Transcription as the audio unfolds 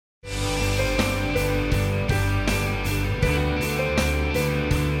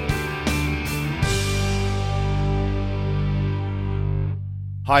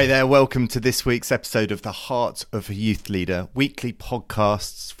Hi there, welcome to this week's episode of The Heart of a Youth Leader, weekly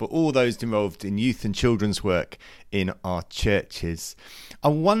podcasts for all those involved in youth and children's work in our churches. I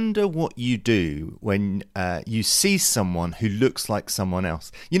wonder what you do when you see someone who looks like someone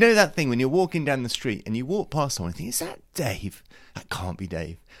else. You know that thing when you're walking down the street and you walk past someone and think, is that Dave? That can't be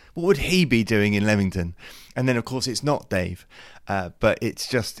Dave. What would he be doing in Leamington? And then, of course, it's not Dave, but it's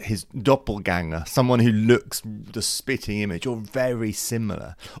just his doppelganger, someone who looks the spitting image or very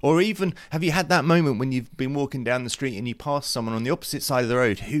similar. Or even, have you had that moment when you've been walking down the street and you pass someone on the opposite side of the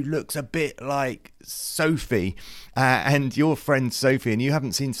road who looks a bit like Sophie, and your friend Sophie, and you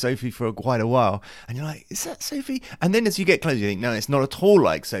haven't seen Sophie for quite a while, and you're like, is that Sophie? And then as you get closer, you think, no, it's not at all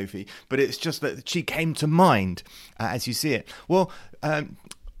like Sophie, but it's just that she came to mind as you see it. Well,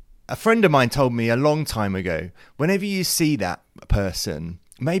 a friend of mine told me a long time ago, whenever you see that person,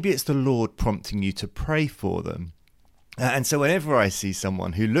 maybe it's the Lord prompting you to pray for them. And so whenever I see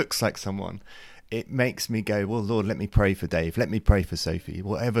someone who looks like someone, it makes me go, well, Lord, let me pray for Dave. Let me pray for Sophie,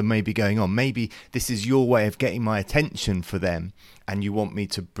 whatever may be going on. Maybe this is your way of getting my attention for them, and you want me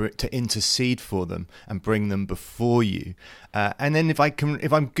to intercede for them and bring them before you. And then if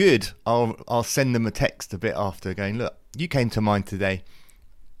I'm good, I'll send them a text a bit after going, look, you came to mind today.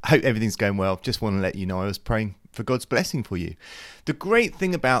 I hope everything's going well. Just want to let you know I was praying for God's blessing for you. The great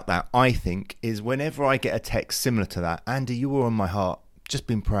thing about that, I think, is whenever I get a text similar to that, Andy, you were on my heart, just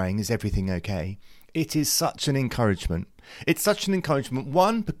been praying, is everything okay? It is such an encouragement. It's such an encouragement,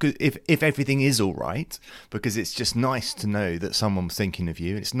 one, because if everything is all right, because it's just nice to know that someone was thinking of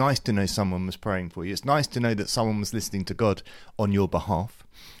you. It's nice to know someone was praying for you. It's nice to know that someone was listening to God on your behalf.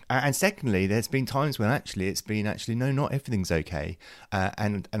 And secondly, there's been times when it's been no, not everything's okay.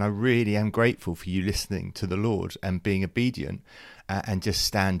 And I really am grateful for you listening to the Lord and being obedient and just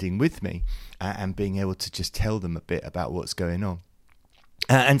standing with me and being able to just tell them a bit about what's going on.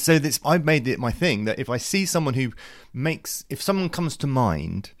 And so I've made it my thing that if I see someone if someone comes to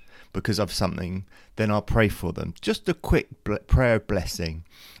mind because of something, then I'll pray for them. Just a quick prayer blessing.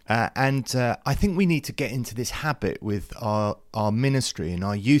 And I think we need to get into this habit with our ministry and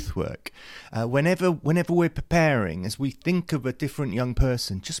our youth work. Whenever we're preparing, as we think of a different young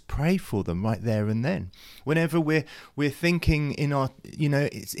person, just pray for them right there and then. Whenever we're thinking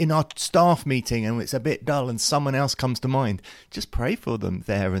it's in our staff meeting and it's a bit dull and someone else comes to mind, just pray for them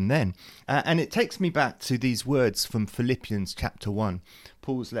there and then. And it takes me back to these words from Philippians chapter 1,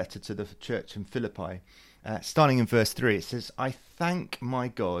 Paul's letter to the church in Philippi. Starting in verse 3, it says, I thank my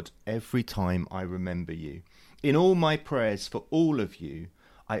God every time I remember you. In all my prayers for all of you,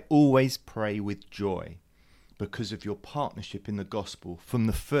 I always pray with joy because of your partnership in the gospel from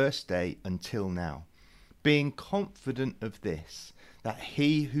the first day until now, being confident of this, that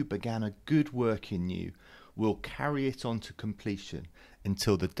he who began a good work in you will carry it on to completion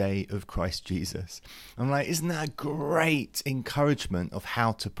until the day of Christ Jesus. I'm like, isn't that a great encouragement of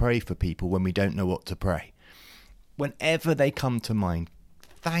how to pray for people when we don't know what to pray? Whenever they come to mind,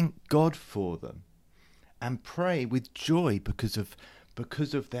 thank God for them and pray with joy because of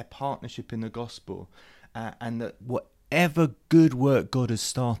their partnership in the gospel, and that whatever good work God has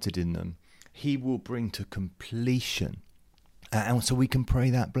started in them, he will bring to completion. And so we can pray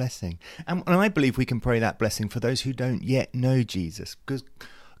that blessing. And I believe we can pray that blessing for those who don't yet know Jesus, because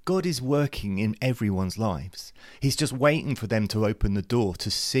God is working in everyone's lives. He's just waiting for them to open the door to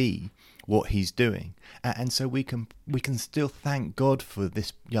see what he's doing. And so we can still thank God for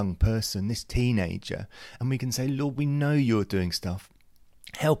this young person, this teenager. And we can say, Lord, we know you're doing stuff.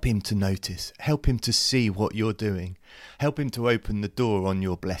 Help him to notice. Help him to see what you're doing. Help him to open the door on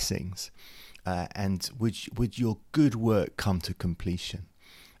your blessings. And would your good work come to completion,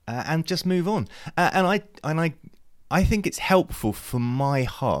 and just move on. And I think it's helpful for my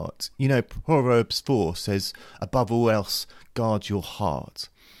heart. Proverbs 4 says, above all else, guard your heart.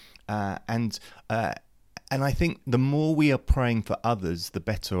 And I think the more we are praying for others, the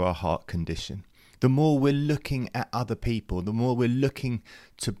better our heart condition. The more we're looking at other people, the more we're looking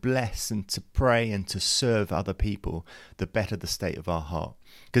to bless and to pray and to serve other people, the better the state of our heart.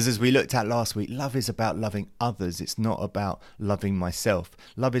 Because as we looked at last week, love is about loving others. It's not about loving myself.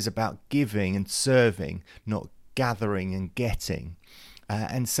 Love is about giving and serving, not gathering and getting.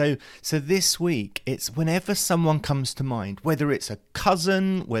 And so this week, it's whenever someone comes to mind, whether it's a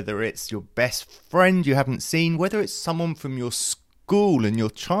cousin, whether it's your best friend you haven't seen, whether it's someone from your school and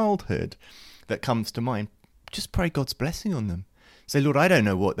your childhood that comes to mind, just pray God's blessing on them. Say, Lord, I don't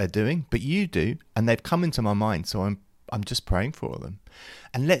know what they're doing, but you do, and they've come into my mind, so I'm just praying for them.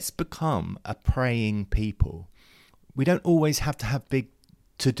 And let's become a praying people. We don't always have to have big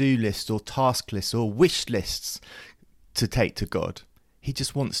to-do lists or task lists or wish lists to take to God. He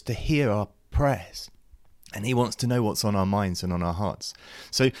just wants to hear our prayers. And he wants to know what's on our minds and on our hearts.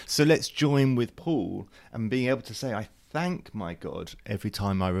 So let's join with Paul and being able to say, I thank my God every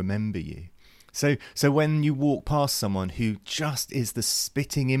time I remember you. So when you walk past someone who just is the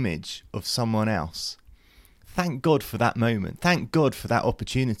spitting image of someone else, thank God for that moment. Thank God for that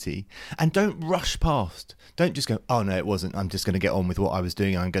opportunity. And don't rush past. Don't just go, oh no, it wasn't. I'm just going to get on with what I was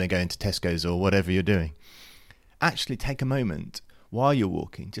doing. I'm going to go into Tesco's or whatever you're doing. Actually take a moment while you're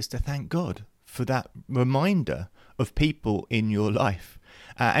walking just to thank God for that reminder of people in your life.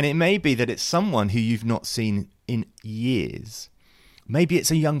 And it may be that it's someone who you've not seen in years. Maybe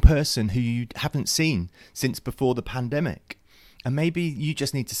it's a young person who you haven't seen since before the pandemic. And maybe you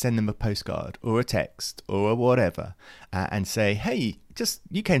just need to send them a postcard or a text or whatever and say, hey,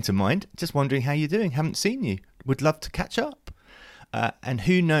 you came to mind, just wondering how you're doing, haven't seen you, would love to catch up. And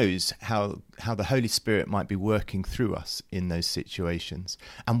who knows how the Holy Spirit might be working through us in those situations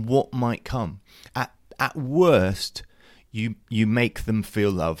and what might come. At worst, you make them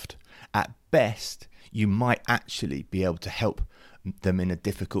feel loved. At best, you might actually be able to help them in a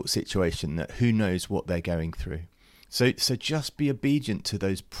difficult situation that who knows what they're going through. So just be obedient to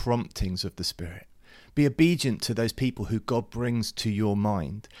those promptings of the Spirit. Be obedient to those people who God brings to your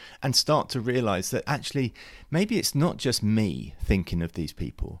mind and start to realize that actually maybe it's not just me thinking of these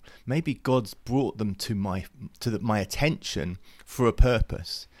people. Maybe God's brought them to my attention for a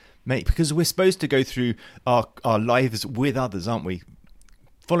purpose. Because we're supposed to go through our lives with others, aren't we?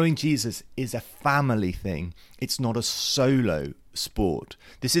 Following Jesus is a family thing. It's not a solo sport.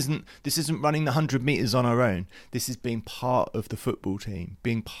 This isn't running the 100 meters on our own. This is being part of the football team,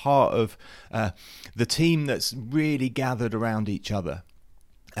 being part of the team that's really gathered around each other.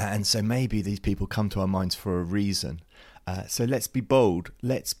 And so maybe these people come to our minds for a reason. So let's be bold.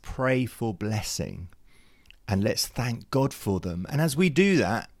 Let's pray for blessing. And let's thank God for them. And as we do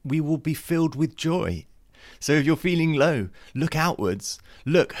that, we will be filled with joy. So if you're feeling low, look outwards.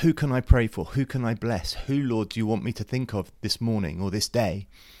 Look, who can I pray for? Who can I bless? Who, Lord, do you want me to think of this morning or this day?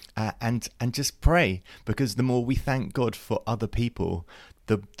 And just pray, because the more we thank God for other people,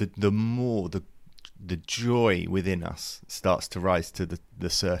 the more the joy within us starts to rise to the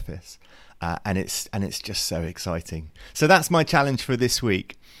surface. And it's just so exciting. So that's my challenge for this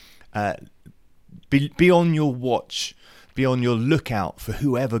week. Be on your watch. Be on your lookout for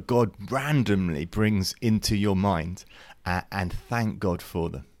whoever God randomly brings into your mind and thank God for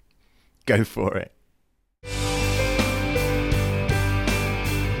them. Go for it.